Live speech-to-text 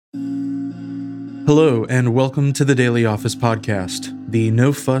Hello, and welcome to the Daily Office Podcast, the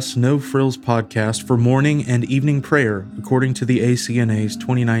No Fuss, No Frills podcast for morning and evening prayer, according to the ACNA's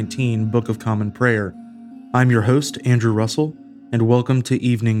 2019 Book of Common Prayer. I'm your host, Andrew Russell, and welcome to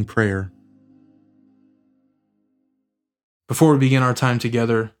Evening Prayer. Before we begin our time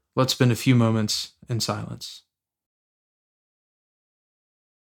together, let's spend a few moments in silence.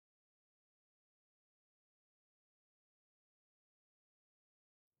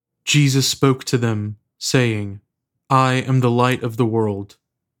 Jesus spoke to them, saying, I am the light of the world.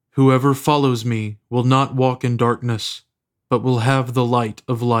 Whoever follows me will not walk in darkness, but will have the light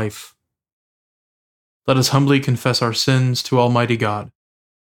of life. Let us humbly confess our sins to Almighty God.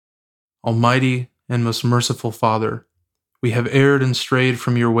 Almighty and most merciful Father, we have erred and strayed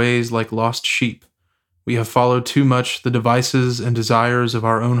from your ways like lost sheep. We have followed too much the devices and desires of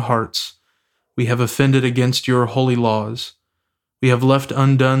our own hearts. We have offended against your holy laws. We have left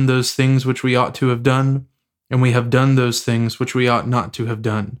undone those things which we ought to have done, and we have done those things which we ought not to have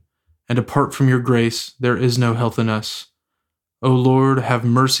done. And apart from your grace, there is no health in us. O Lord, have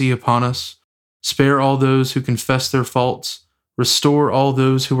mercy upon us. Spare all those who confess their faults. Restore all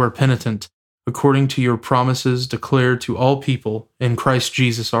those who are penitent, according to your promises declared to all people in Christ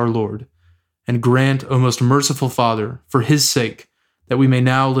Jesus our Lord. And grant, O most merciful Father, for his sake, that we may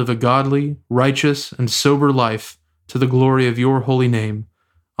now live a godly, righteous, and sober life, to the glory of your holy name.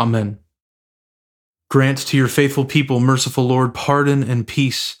 Amen. Grant to your faithful people, merciful Lord, pardon and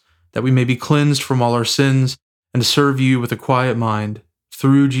peace, that we may be cleansed from all our sins and serve you with a quiet mind,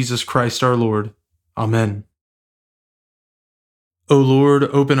 through Jesus Christ our Lord. Amen. O Lord,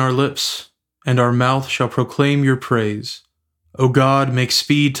 open our lips, and our mouth shall proclaim your praise. O God, make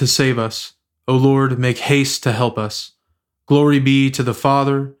speed to save us. O Lord, make haste to help us. Glory be to the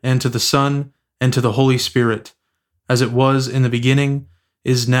Father, and to the Son, and to the Holy Spirit, as it was in the beginning,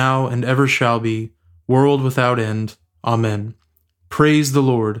 is now, and ever shall be, world without end. Amen. Praise the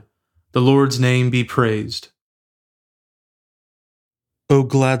Lord. The Lord's name be praised. O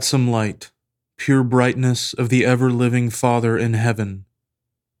gladsome light, pure brightness of the ever-living Father in heaven,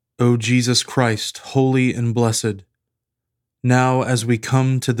 O Jesus Christ, holy and blessed, now as we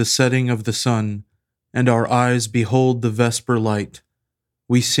come to the setting of the sun, and our eyes behold the vesper light,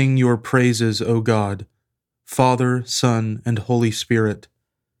 we sing your praises, O God, Father, Son, and Holy Spirit.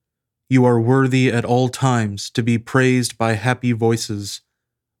 You are worthy at all times to be praised by happy voices,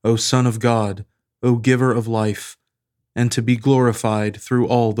 O Son of God, O Giver of life, and to be glorified through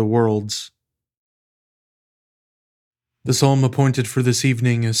all the worlds. The psalm appointed for this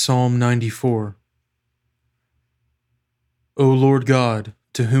evening is Psalm 94. O Lord God,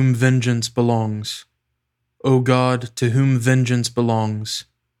 to whom vengeance belongs, O God, to whom vengeance belongs,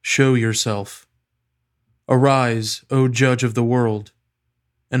 show yourself. Arise, O Judge of the world,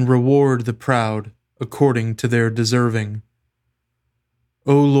 and reward the proud according to their deserving.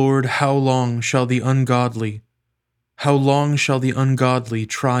 O Lord, how long shall the ungodly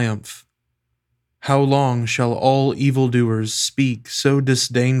triumph? How long shall all evildoers speak so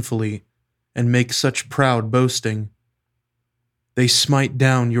disdainfully and make such proud boasting? They smite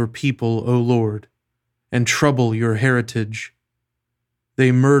down your people, O Lord, and trouble your heritage.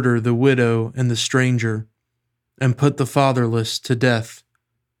 They murder the widow and the stranger, and put the fatherless to death.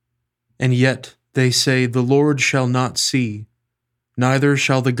 And yet they say, the Lord shall not see, neither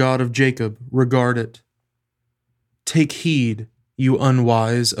shall the God of Jacob regard it. Take heed, you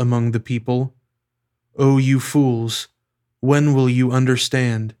unwise among the people. O you fools, when will you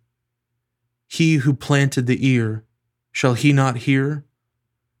understand? He who planted the ear, shall he not hear?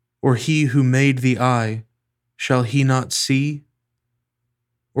 Or he who made the eye, shall he not see?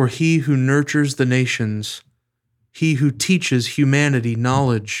 Or he who nurtures the nations, he who teaches humanity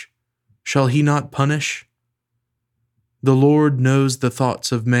knowledge, shall he not punish? The Lord knows the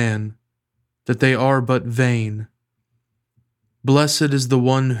thoughts of man, that they are but vain. Blessed is the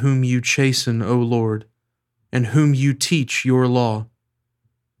one whom you chasten, O Lord, and whom you teach your law,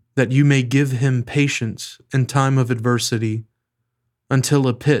 that you may give him patience in time of adversity, until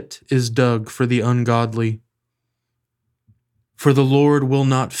a pit is dug for the ungodly. For the Lord will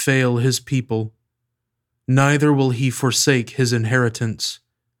not fail his people, neither will he forsake his inheritance,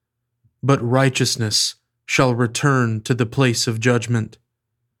 but righteousness shall return to the place of judgment,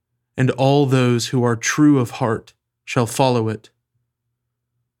 and all those who are true of heart shall follow it.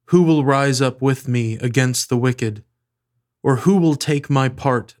 Who will rise up with me against the wicked? Or who will take my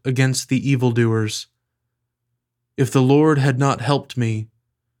part against the evildoers? If the Lord had not helped me,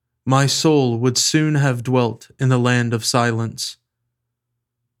 my soul would soon have dwelt in the land of silence.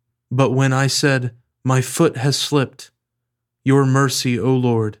 But when I said, my foot has slipped, Your mercy, O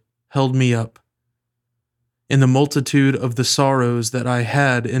Lord, held me up. In the multitude of the sorrows that I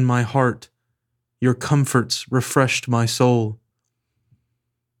had in my heart, your comforts refreshed my soul.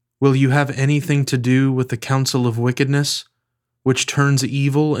 Will you have anything to do with the counsel of wickedness, which turns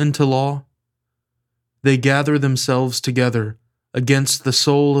evil into law? They gather themselves together against the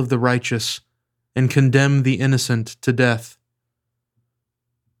soul of the righteous and condemn the innocent to death.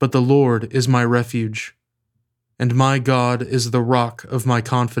 But the Lord is my refuge, and my God is the rock of my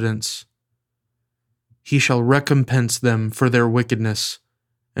confidence. He shall recompense them for their wickedness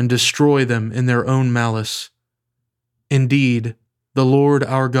and destroy them in their own malice. Indeed, the Lord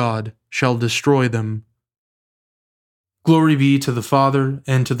our God shall destroy them. Glory be to the Father,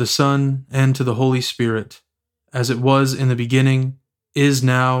 and to the Son, and to the Holy Spirit, as it was in the beginning, is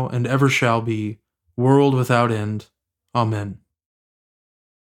now, and ever shall be, world without end. Amen.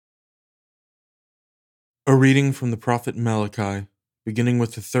 A reading from the prophet Malachi, beginning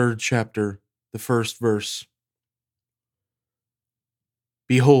with the 3rd chapter, the 1st verse.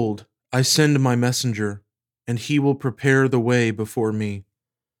 Behold, I send my messenger, and he will prepare the way before me.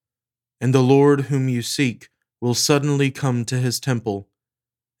 And the Lord whom you seek will suddenly come to his temple,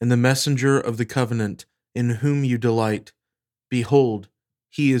 and the messenger of the covenant in whom you delight. Behold,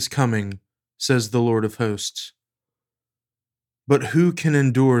 he is coming, says the Lord of hosts. But who can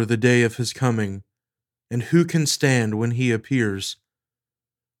endure the day of his coming, and who can stand when he appears?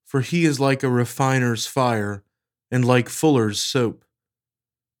 For he is like a refiner's fire, and like fuller's soap.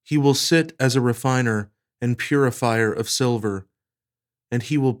 He will sit as a refiner and purifier of silver, and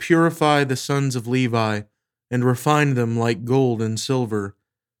he will purify the sons of Levi, and refine them like gold and silver,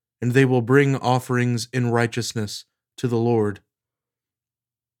 and they will bring offerings in righteousness to the Lord.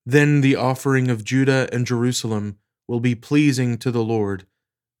 Then the offering of Judah and Jerusalem will be pleasing to the Lord,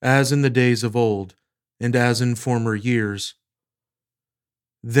 as in the days of old, and as in former years.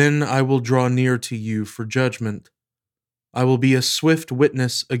 Then I will draw near to you for judgment. I will be a swift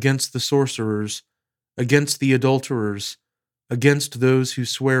witness against the sorcerers, against the adulterers, against those who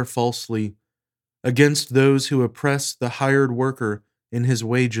swear falsely, against those who oppress the hired worker in his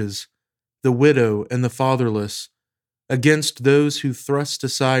wages, the widow and the fatherless, against those who thrust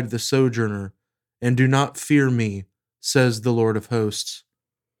aside the sojourner, and do not fear me, says the Lord of hosts.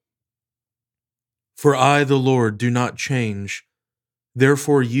 For I, the Lord, do not change.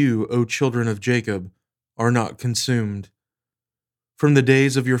 Therefore you, O children of Jacob, are not consumed. From the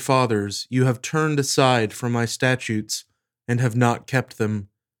days of your fathers you have turned aside from my statutes and have not kept them.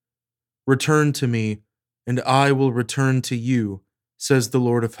 Return to me, and I will return to you, says the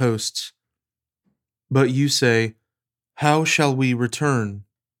Lord of hosts. But you say, how shall we return?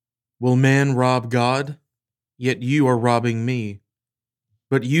 Will man rob God? Yet you are robbing me.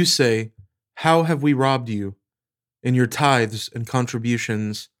 But you say, how have we robbed you? In your tithes and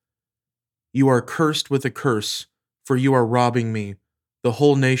contributions. You are cursed with a curse, for you are robbing me, the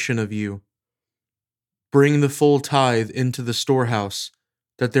whole nation of you. Bring the full tithe into the storehouse,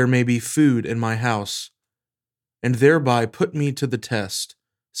 that there may be food in my house, and thereby put me to the test,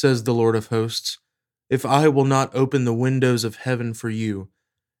 says the Lord of hosts, if I will not open the windows of heaven for you,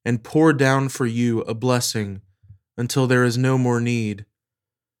 and pour down for you a blessing until there is no more need.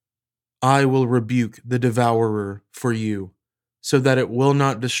 I will rebuke the devourer for you, so that it will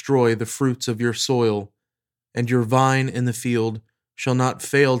not destroy the fruits of your soil, and your vine in the field shall not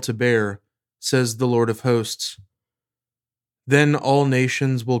fail to bear, says the Lord of hosts. Then all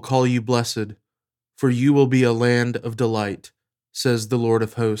nations will call you blessed, for you will be a land of delight, says the Lord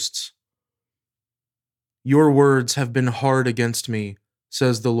of hosts. Your words have been hard against me,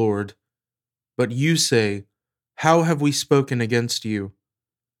 says the Lord. But you say, how have we spoken against you?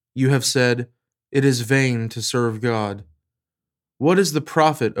 You have said, it is vain to serve God. What is the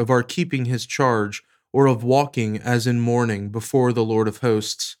profit of our keeping his charge, or of walking as in mourning before the Lord of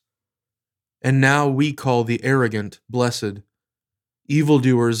hosts? And now we call the arrogant blessed.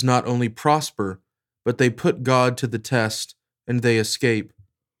 Evildoers not only prosper, but they put God to the test, and they escape.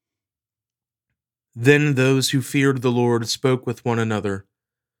 Then those who feared the Lord spoke with one another.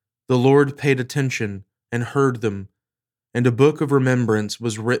 The Lord paid attention and heard them, and a book of remembrance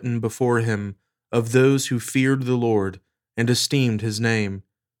was written before him of those who feared the Lord and esteemed his name.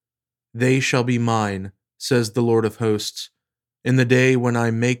 They shall be mine, says the Lord of hosts, in the day when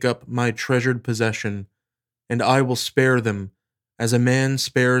I make up my treasured possession, and I will spare them, as a man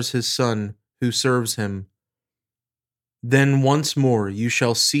spares his son who serves him. Then once more you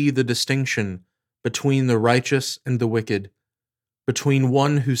shall see the distinction between the righteous and the wicked, between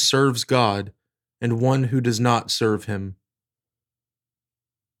one who serves God and one who does not serve him.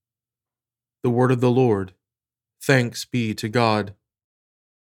 The word of the Lord. Thanks be to God.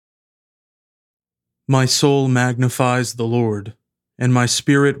 My soul magnifies the Lord, and my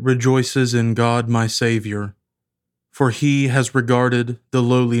spirit rejoices in God my Savior, for he has regarded the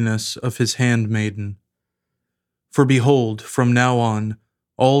lowliness of his handmaiden. For behold, from now on,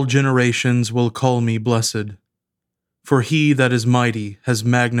 all generations will call me blessed. For he that is mighty has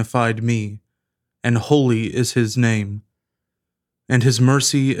magnified me, and holy is his name. And his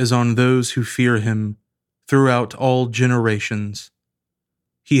mercy is on those who fear him throughout all generations.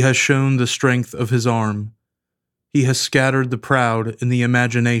 He has shown the strength of his arm. He has scattered the proud in the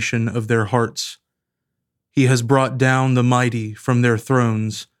imagination of their hearts. He has brought down the mighty from their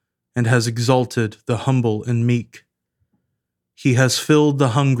thrones, and has exalted the humble and meek. He has filled the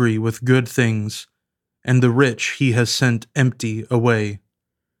hungry with good things, and the rich he has sent empty away.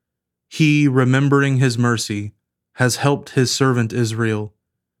 He, remembering his mercy, has helped his servant Israel,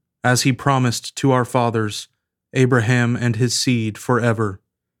 as he promised to our fathers, Abraham and his seed forever.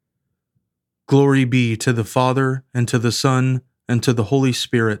 Glory be to the Father, and to the Son, and to the Holy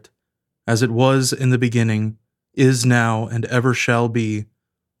Spirit, as it was in the beginning, is now, and ever shall be,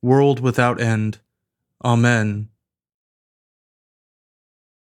 world without end. Amen.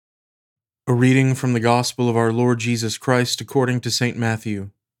 A reading from the Gospel of our Lord Jesus Christ according to St. Matthew,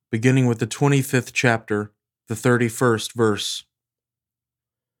 beginning with the 25th chapter, the 31st verse.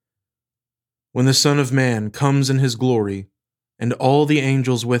 When the Son of Man comes in his glory, and all the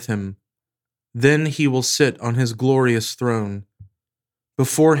angels with him, then he will sit on his glorious throne.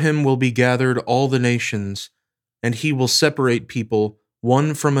 Before him will be gathered all the nations, and he will separate people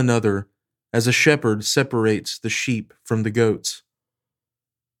one from another, as a shepherd separates the sheep from the goats.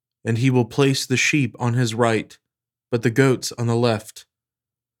 And he will place the sheep on his right, but the goats on the left.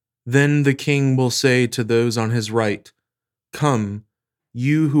 Then the king will say to those on his right, Come,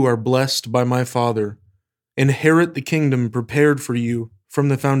 you who are blessed by my Father, inherit the kingdom prepared for you from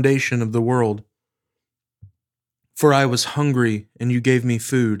the foundation of the world. For I was hungry, and you gave me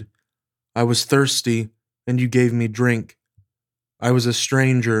food. I was thirsty, and you gave me drink. I was a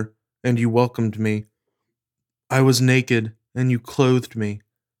stranger, and you welcomed me. I was naked, and you clothed me.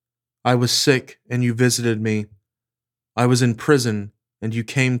 I was sick, and you visited me. I was in prison, and you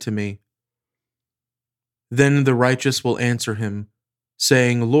came to me. Then the righteous will answer him,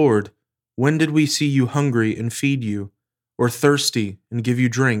 saying, Lord, when did we see you hungry and feed you, or thirsty and give you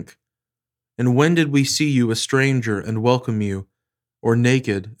drink? And when did we see you a stranger and welcome you, or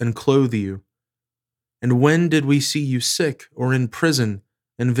naked and clothe you? And when did we see you sick or in prison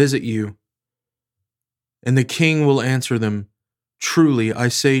and visit you? And the king will answer them, Truly I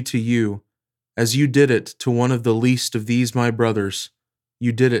say to you, as you did it to one of the least of these my brothers,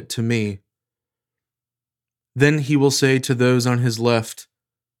 you did it to me. Then he will say to those on his left,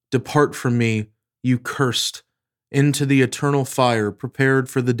 Depart from me, you cursed, into the eternal fire prepared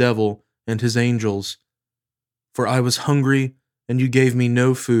for the devil and his angels. For I was hungry, and you gave me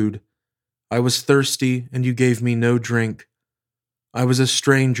no food. I was thirsty, and you gave me no drink. I was a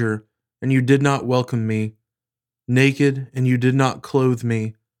stranger, and you did not welcome me. Naked, and you did not clothe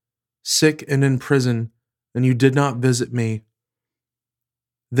me. Sick and in prison, and you did not visit me.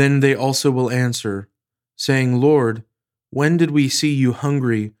 Then they also will answer, saying, Lord, when did we see you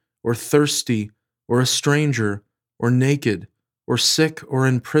hungry, or thirsty, or a stranger, or naked, or sick, or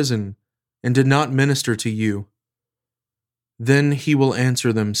in prison, and did not minister to you? Then he will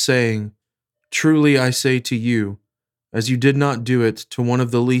answer them, saying, Truly I say to you, as you did not do it to one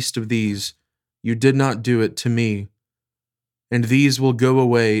of the least of these, you did not do it to me. And these will go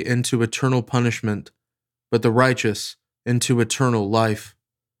away into eternal punishment, but the righteous into eternal life.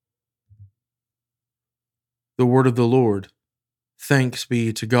 The word of the Lord. Thanks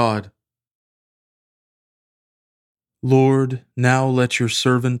be to God. Lord, now let your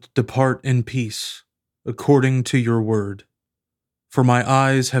servant depart in peace, according to your word. For my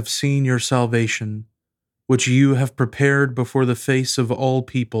eyes have seen your salvation, which you have prepared before the face of all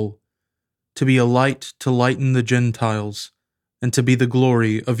people, to be a light to lighten the Gentiles, and to be the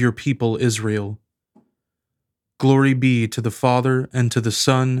glory of your people Israel. Glory be to the Father, and to the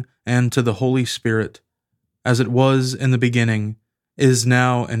Son, and to the Holy Spirit, as it was in the beginning, is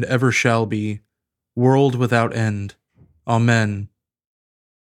now, and ever shall be, world without end. Amen.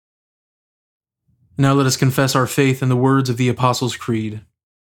 Now let us confess our faith in the words of the Apostles' Creed.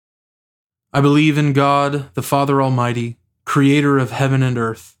 I believe in God, the Father Almighty, creator of heaven and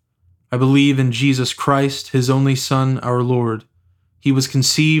earth. I believe in Jesus Christ, his only Son, our Lord. He was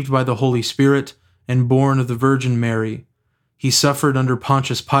conceived by the Holy Spirit and born of the Virgin Mary. He suffered under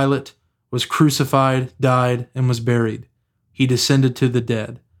Pontius Pilate, was crucified, died, and was buried. He descended to the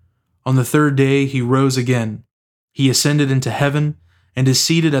dead. On the third day he rose again. He ascended into heaven and is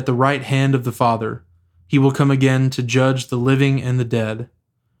seated at the right hand of the Father. He will come again to judge the living and the dead.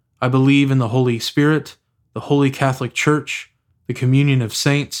 I believe in the Holy Spirit, the Holy Catholic Church, the communion of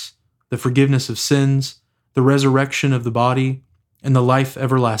saints, the forgiveness of sins, the resurrection of the body, and the life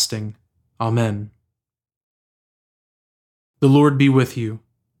everlasting. Amen. The Lord be with you,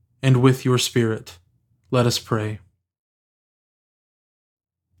 and with your spirit. Let us pray.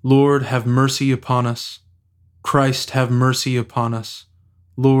 Lord, have mercy upon us. Christ, have mercy upon us.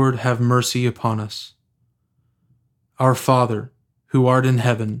 Lord, have mercy upon us. Our Father, who art in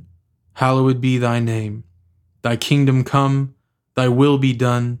heaven, hallowed be thy name. Thy kingdom come, thy will be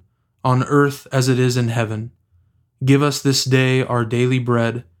done, on earth as it is in heaven. Give us this day our daily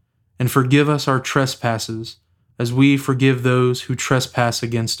bread, and forgive us our trespasses, as we forgive those who trespass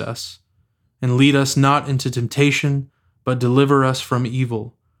against us. And lead us not into temptation, but deliver us from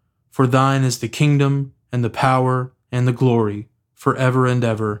evil. For thine is the kingdom, and the power, and the glory, forever and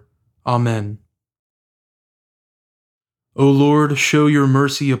ever. Amen. O Lord, show your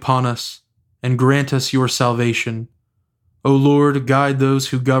mercy upon us, and grant us your salvation. O Lord, guide those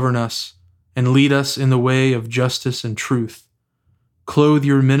who govern us, and lead us in the way of justice and truth. Clothe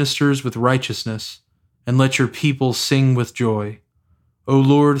your ministers with righteousness, and let your people sing with joy. O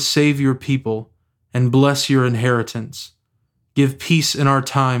Lord, save your people, and bless your inheritance. Give peace in our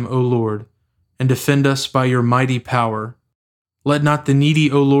time, O Lord, and defend us by your mighty power. Let not the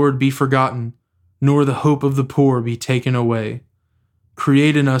needy, O Lord, be forgotten, nor the hope of the poor be taken away.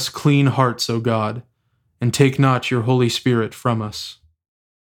 Create in us clean hearts, O God, and take not your Holy Spirit from us.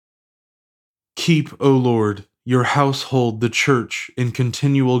 Keep, O Lord, your household, the church, in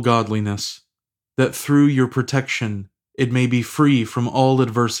continual godliness, that through your protection it may be free from all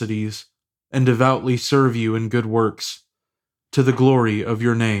adversities, and devoutly serve you in good works, to the glory of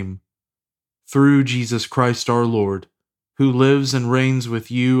your name. Through Jesus Christ our Lord, who lives and reigns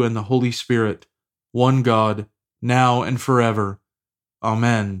with you and the Holy Spirit, one God, now and forever.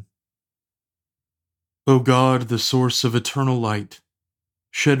 Amen. O God, the source of eternal light,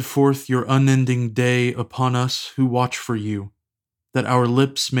 shed forth your unending day upon us who watch for you, that our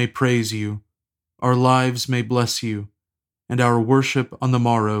lips may praise you, our lives may bless you, and our worship on the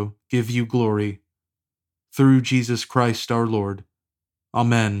morrow give you glory. Through Jesus Christ our Lord.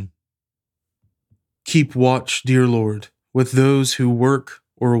 Amen. Keep watch, dear Lord, with those who work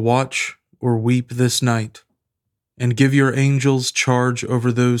or watch or weep this night, and give your angels charge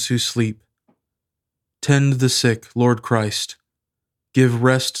over those who sleep. Tend the sick, Lord Christ. Give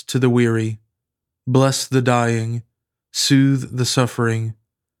rest to the weary. Bless the dying. Soothe the suffering.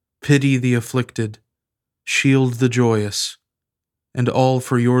 Pity the afflicted. Shield the joyous. And all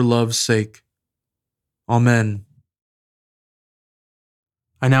for your love's sake. Amen.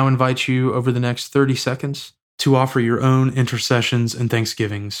 I now invite you over the next 30 seconds to offer your own intercessions and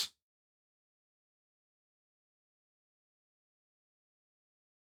thanksgivings.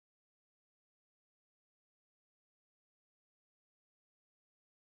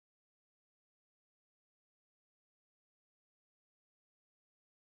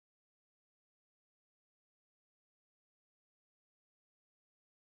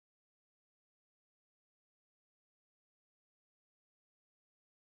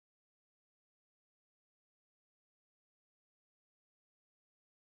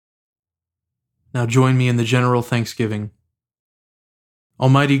 Now join me in the general thanksgiving.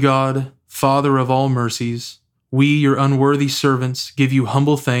 Almighty God, Father of all mercies, we, your unworthy servants, give you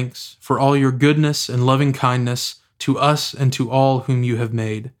humble thanks for all your goodness and loving kindness to us and to all whom you have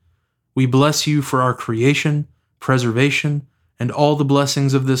made. We bless you for our creation, preservation, and all the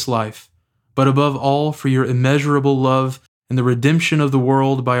blessings of this life, but above all for your immeasurable love and the redemption of the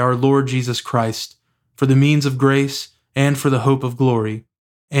world by our Lord Jesus Christ, for the means of grace and for the hope of glory.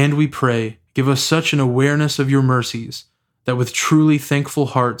 And we pray, give us such an awareness of your mercies, that with truly thankful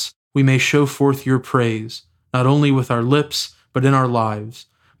hearts we may show forth your praise, not only with our lips, but in our lives,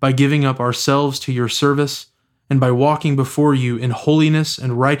 by giving up ourselves to your service, and by walking before you in holiness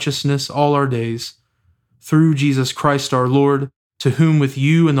and righteousness all our days. Through Jesus Christ our Lord, to whom with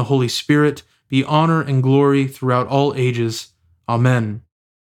you and the Holy Spirit be honor and glory throughout all ages. Amen.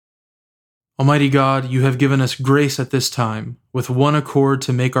 Almighty God, you have given us grace at this time, with one accord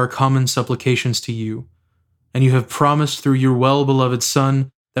to make our common supplications to you. And you have promised through your well-beloved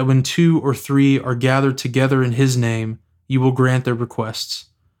Son that when 2 or 3 are gathered together in his name, you will grant their requests.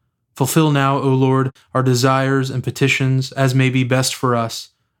 Fulfill now, O Lord, our desires and petitions as may be best for us,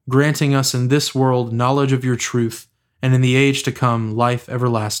 granting us in this world knowledge of your truth, and in the age to come life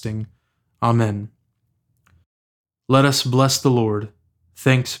everlasting. Amen. Let us bless the Lord.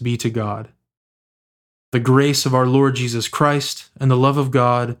 Thanks be to God. The grace of our Lord Jesus Christ, and the love of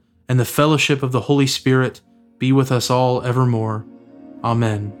God, and the fellowship of the Holy Spirit be with us all evermore.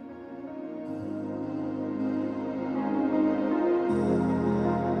 Amen.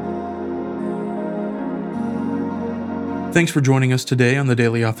 Thanks for joining us today on the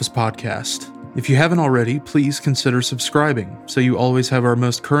Daily Office Podcast. If you haven't already, please consider subscribing so you always have our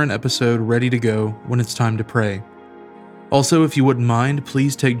most current episode ready to go when it's time to pray. Also, if you wouldn't mind,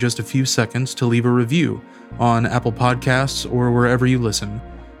 please take just a few seconds to leave a review on Apple Podcasts or wherever you listen.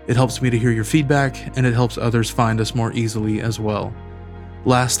 It helps me to hear your feedback, and it helps others find us more easily as well.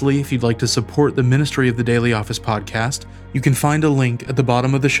 Lastly, if you'd like to support the ministry of the Daily Office Podcast, you can find a link at the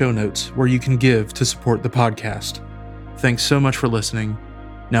bottom of the show notes where you can give to support the podcast. Thanks so much for listening.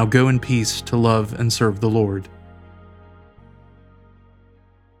 Now go in peace to love and serve the Lord.